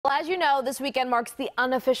Well, as you know, this weekend marks the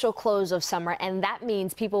unofficial close of summer, and that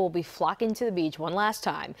means people will be flocking to the beach one last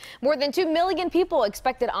time. More than 2 million people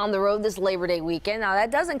expected on the road this Labor Day weekend. Now, that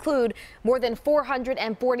does include more than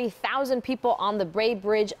 440,000 people on the Bay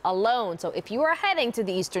Bridge alone. So if you are heading to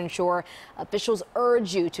the Eastern Shore, officials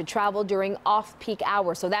urge you to travel during off-peak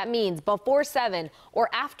hours. So that means before 7 or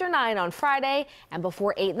after 9 on Friday and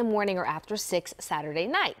before 8 in the morning or after 6 Saturday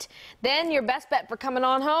night. Then your best bet for coming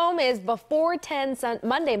on home is before 10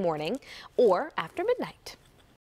 Monday morning or after midnight.